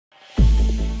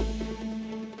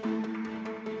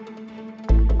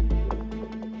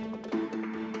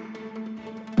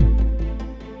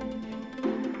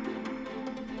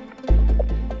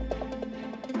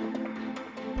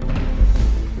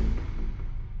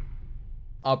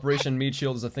Operation Meat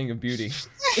Shield is a thing of beauty.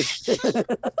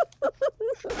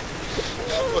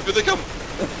 Oh, here they come.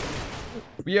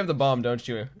 We have the bomb, don't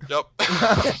you? Yep.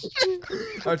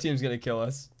 Our team's gonna kill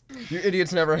us. You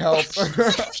idiots never help.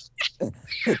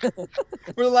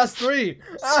 We're the last 3.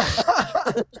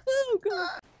 Oh,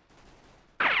 God.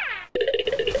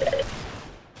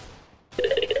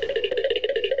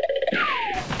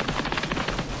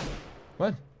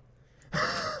 What?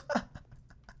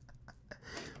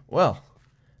 Well,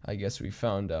 I guess we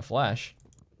found Flash.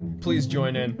 Please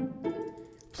join in.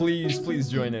 Please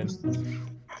join in.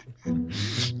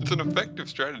 It's an effective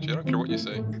strategy. I don't care what you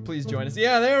say. Please join us.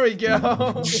 Yeah, there we go.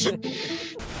 Oh,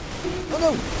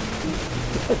 no.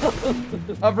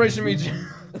 Operation Meat Shield.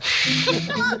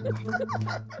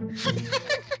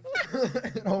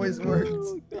 It always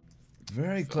works.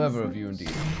 Very clever of you indeed.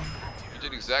 You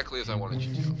did exactly as I wanted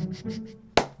you to.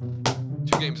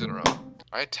 2 games in a row.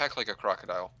 I attack like a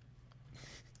crocodile.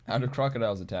 How do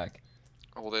crocodiles attack?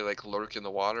 Oh, well, they like lurk in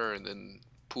the water and then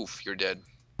poof, you're dead.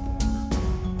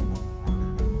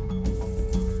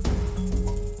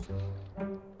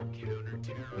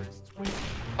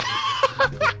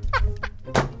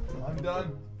 I'm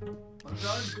done.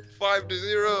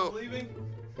 5-0. Leaving.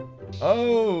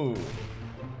 Oh.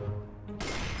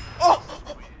 Oh.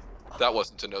 That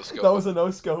wasn't a no scope. That was a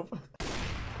no scope.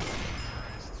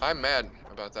 I'm mad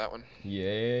about that one.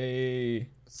 Yay.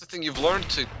 It's the thing, you've learned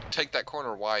to take that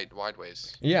corner wide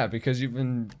ways. Yeah, because you've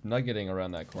been nuggeting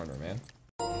around that corner, man.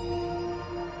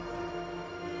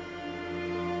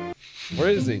 Where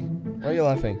is he? Why are you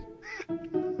laughing?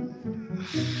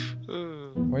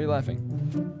 Why are you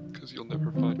laughing? Because you'll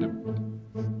never find him.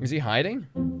 Is he hiding?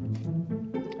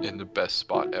 In the best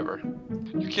spot ever.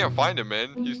 You can't find him,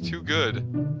 man. He's too good.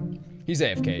 He's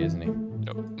AFK, isn't he?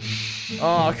 Nope.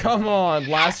 Oh, come on.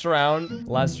 Last round.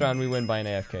 Last round we win by an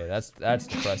AFK. That's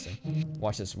depressing.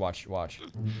 Watch this. Watch.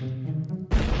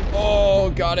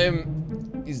 Oh, got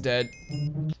him. He's dead.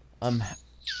 Are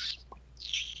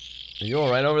you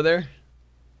alright over there?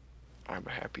 I'm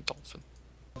a happy dolphin.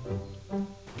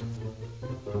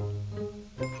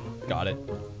 Got it.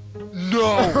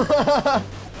 No!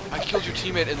 I killed your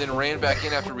teammate and then ran back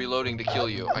in after reloading to kill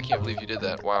you. I can't believe you did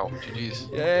that. Wow. GG's.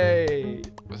 Yay.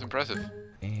 That's impressive.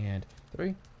 And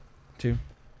 3, 2,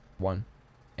 1,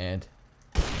 and...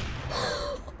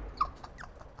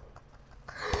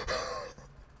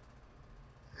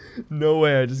 No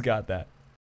way I just got that.